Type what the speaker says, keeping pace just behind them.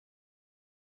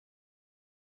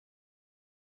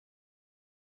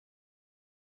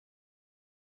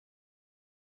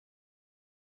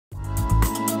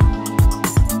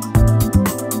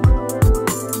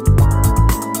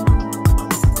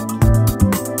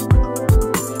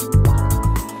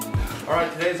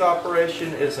today's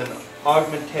operation is an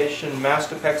augmentation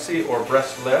mastopexy or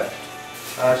breast lift.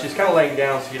 She's kind of laying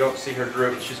down so you don't see her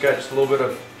droop. She's got just a little bit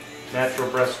of natural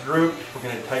breast droop. We're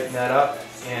going to tighten that up,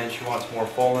 and she wants more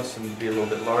fullness and be a little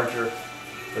bit larger.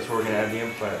 That's where we're going to add the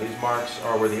implant. These marks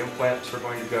are where the implants are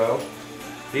going to go.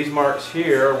 These marks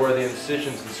here are where the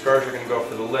incisions and scars are going to go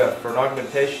for the lift. For an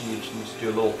augmentation, you just do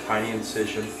a little tiny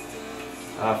incision.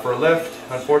 For a lift,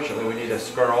 unfortunately, we need a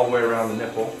scar all the way around the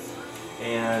nipple,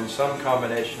 and some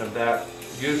combination of that,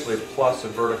 usually plus a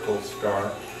vertical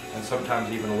scar, and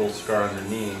sometimes even a little scar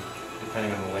underneath,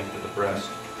 depending on the length of the breast.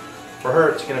 For her,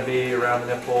 it's going to be around the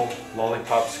nipple,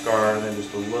 lollipop scar, and then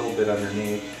just a little bit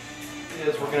underneath.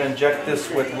 We're going to inject this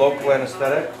with local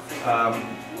anesthetic.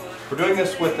 We're doing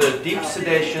this with a deep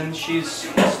sedation. She's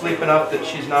asleep enough that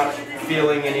she's not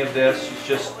feeling any of this. She's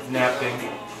just napping.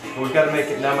 But we've got to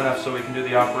make it numb enough so we can do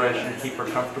the operation and keep her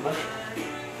comfortable.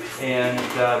 And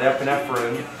the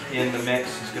epinephrine in the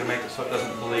mix is going to make it so it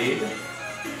doesn't bleed.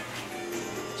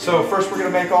 So first we're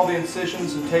going to make all the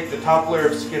incisions and take the top layer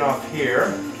of skin off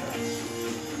here.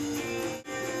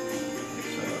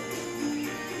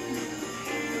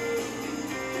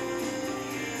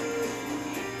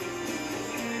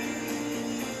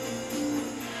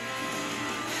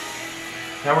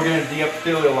 Now we're going to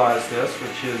de-epithelialize this,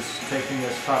 which is taking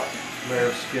this top layer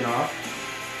of skin off,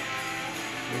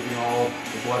 moving all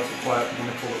the blood supply up to the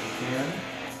nipple that we can.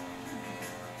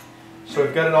 So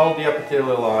we've got it all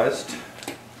de-epithelialized.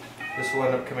 This will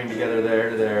end up coming together there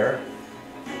to there,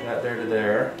 that there to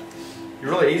there. It's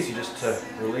really easy just to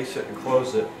release it and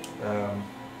close it,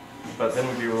 but then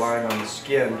we'd be relying on the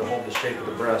skin to hold the shape of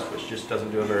the breast, which just doesn't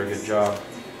do a very good job.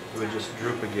 It would just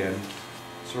droop again.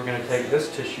 So we're going to take this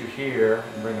tissue here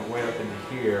and bring it way up into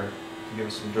here to give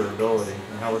us some durability.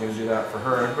 And how we're going to do that for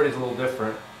her, everybody's a little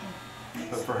different.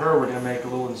 But for her, we're going to make a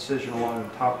little incision along the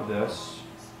top of this,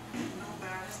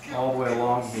 all the way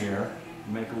along here,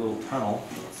 and make a little tunnel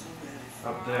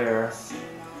up there to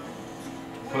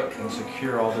put and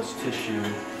secure all this tissue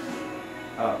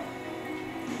up.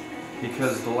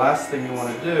 Because the last thing you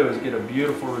want to do is get a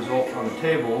beautiful result on the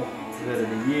table that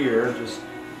in a year just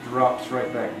drops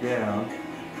right back down,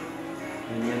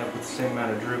 and you end up with the same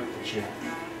amount of droop that you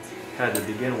had to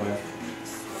begin with.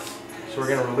 So we're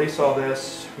going to release all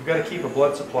this. We've got to keep a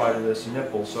blood supply to this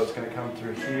nipple, so it's going to come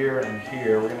through here and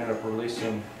here. We're going to end up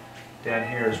releasing down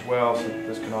here as well, so that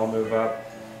this can all move up.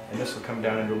 And this will come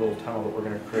down into a little tunnel that we're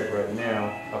going to create right now,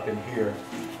 up in here,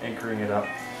 anchoring it up.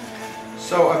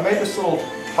 So I've made this little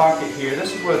pocket here.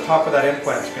 This is where the top of that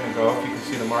implant is going to go, if you can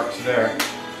see the marks there.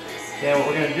 And what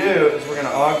we're going to do is we're going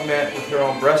to augment with her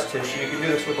own breast tissue. You can do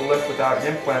this with a lift without an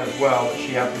implant as well, but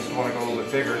she happens to want to go a little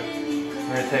bit bigger.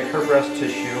 We're going to take her breast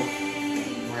tissue,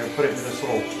 and we're going to put it into this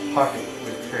little pocket that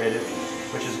we've created,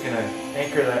 which is going to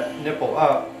anchor that nipple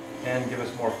up and give us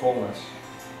more fullness.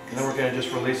 And then we're going to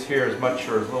just release here as much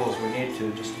or as little as we need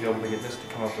to, just to be able to get this to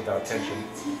come up without tension.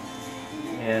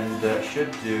 And it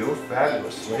should do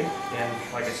fabulously. And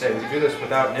like I say, we can do this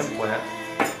without an implant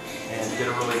and get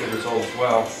a really good result as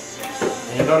well.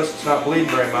 And you'll notice it's not bleeding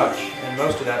very much, and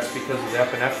most of that's because of the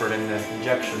epinephrine and the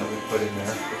injection that we put in there,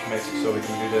 which makes it so we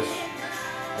can do this,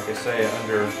 like I say,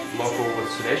 under local with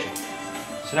sedation.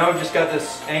 So now we've just got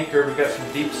this anchored. We've got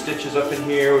some deep stitches up in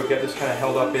here. We've got this kind of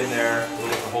held up in there. It'll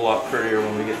look a whole lot prettier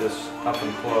when we get this up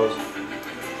and closed.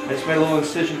 I just made a little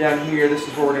incision down here. This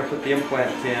is where we're going to put the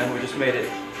implant in. We just made it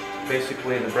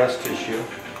basically in the breast tissue.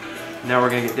 Now we're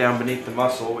going to get down beneath the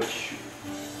muscle, which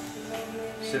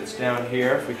sits down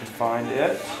here if we can find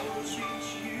it. Just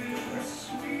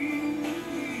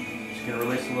going to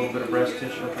release a little bit of breast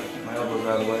tissue. I'll keep my elbows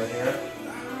out of the way here.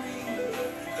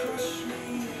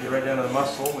 Get right down to the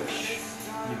muscle, which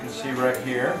you can see right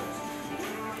here.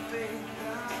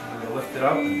 I'm going to lift it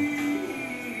up and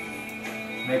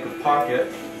make a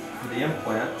pocket for the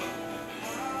implant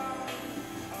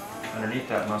underneath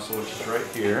that muscle, which is right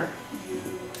here.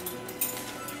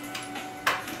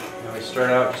 Now we start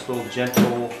out just a little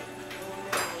gentle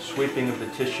sweeping of the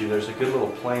tissue. There's a good little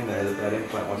plane there that that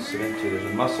implant wants to sit into. There's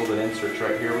a muscle that inserts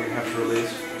right here we're going to have to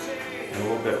release, and a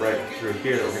little bit right through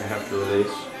here that we're going to have to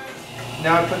release.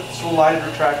 Now I put this little light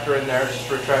retractor in there, just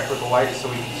to retract with the light so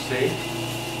we can see.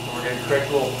 So we're going to create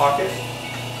a little pocket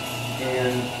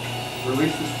and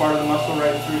release this part of the muscle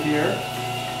right through here.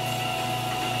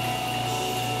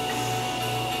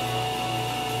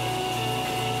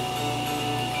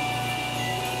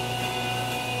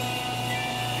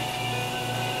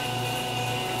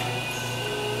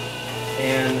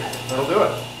 And that'll do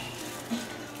it.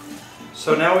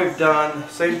 So now we've done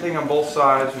same thing on both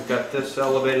sides. We've got this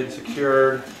elevated,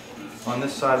 secured. On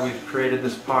this side we've created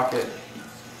this pocket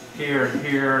here and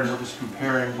here, and we're just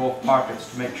comparing both pockets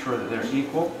to make sure that they're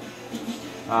equal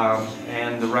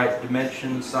and the right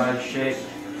dimension, size, shape.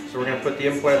 So we're going to put the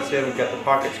implants in. We've got the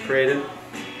pockets created,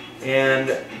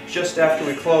 and just after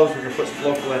we close, we're going to put some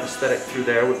local anesthetic through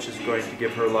there, which is going to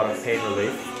give her a lot of pain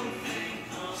relief.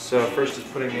 So first is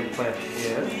putting the implant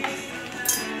in.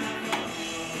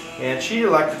 And she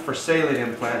elected for saline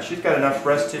implant. She's got enough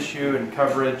breast tissue and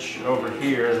coverage over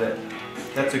here that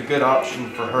that's a good option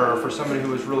for her. For somebody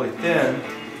who is really thin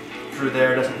through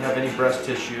there, doesn't have any breast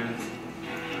tissue,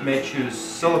 may choose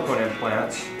silicone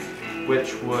implants,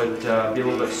 which would be a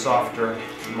little bit softer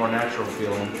and more natural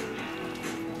feeling.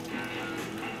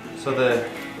 So the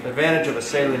advantage of a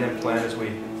saline implant is we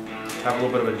have a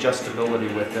little bit of adjustability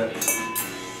with it.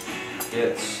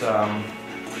 It's a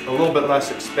little bit less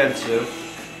expensive.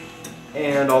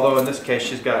 And although in this case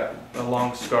she's got a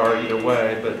long scar either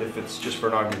way, but if it's just for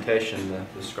an augmentation,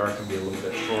 the scar can be a little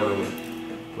bit shorter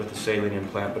with the saline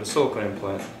implant. But a silicone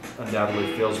implant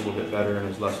undoubtedly feels a little bit better and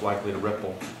is less likely to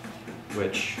ripple,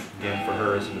 which again for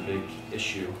her isn't a big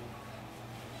issue.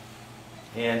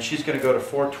 And she's going to go to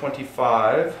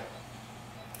 425,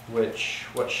 which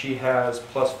what she has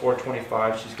plus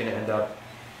 425, she's going to end up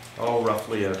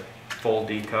roughly a full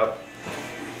D cup.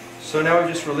 So now we've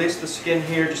just released the skin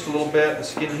here just a little bit, the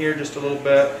skin here just a little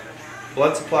bit.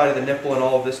 Blood supply to the nipple and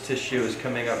all of this tissue is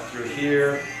coming up through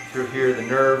here, the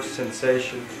nerves,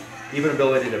 sensation, even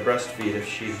ability to breastfeed if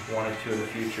she wanted to in the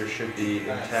future should be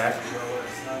intact.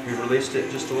 We released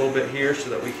it just a little bit here so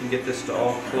that we can get this to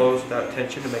all close without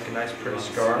tension to make a nice pretty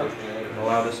scar and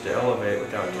allow this to elevate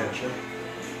without tension.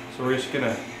 So we're just going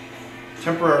to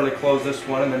temporarily close this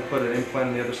one and then put an implant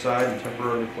on the other side and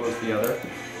temporarily close the other.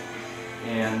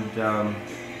 And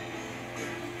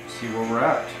see where we're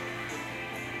at.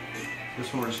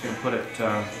 This one we're just going to put it,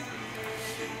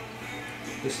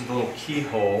 this is the little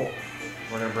keyhole.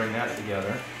 We're going to bring that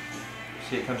together.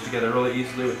 See, it comes together really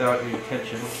easily without any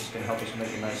tension, which is going to help us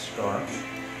make a nice scar.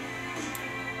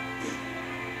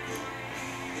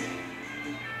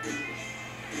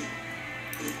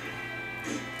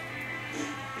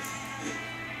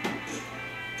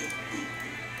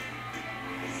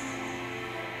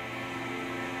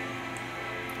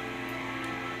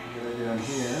 Down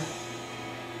here.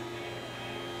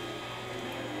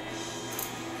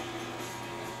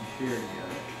 Here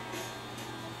together.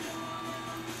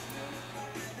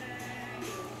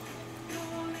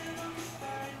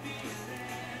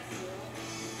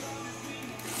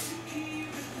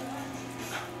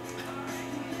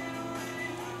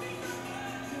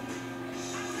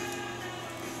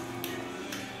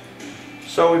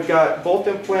 So we've got both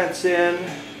implants in.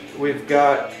 We've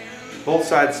got both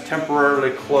sides temporarily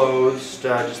closed,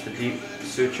 just the deep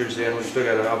sutures in. We've still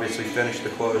got to obviously finish the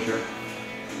closure.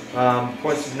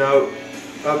 Points of note,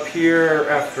 up here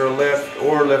after a lift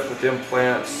or lift with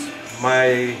implants,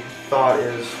 my thought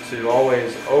is to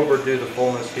always overdo the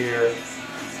fullness here,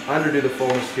 underdo the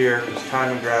fullness here, because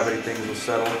time and gravity things will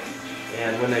settle.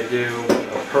 And when they do,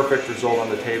 a perfect result on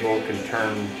the table can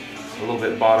turn a little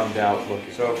bit bottomed out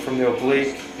looking. So from the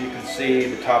oblique, you can see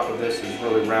the top of this is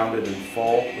really rounded and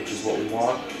full, which is what we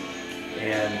want.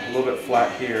 And a little bit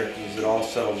flat here, because it all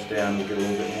settles down, we get a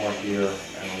little bit more here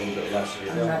and a little bit less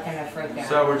here. I'm not gonna freak out.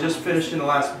 So we're just finishing the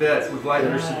last bit. We've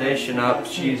lightened her sedation up.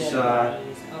 She's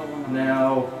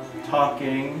now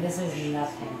talking. This is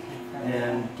nothing.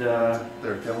 And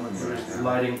they're filming her.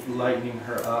 lightening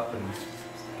her up and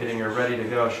getting her ready to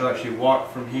go. She'll actually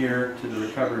walk from here to the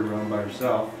recovery room by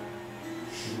herself.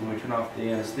 When we turn off the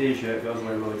anesthesia, it goes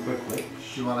away really quickly.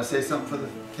 Do you want to say something for the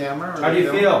camera? How do you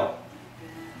feel?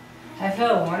 I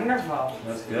feel wonderful.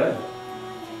 That's good.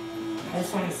 I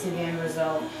just want to see the end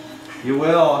result. You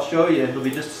will. I'll show you. It'll be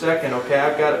just a second, okay?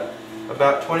 I've got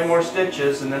about 20 more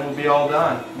stitches and then we'll be all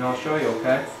done. And I'll show you,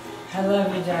 okay? I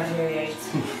love you, Dr. Yates.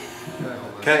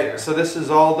 Okay, so this is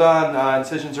all done.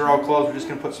 Incisions are all closed. We're just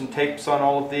going to put some tapes on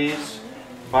all of these,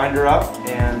 bind her up,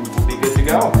 and we'll be good to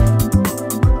go.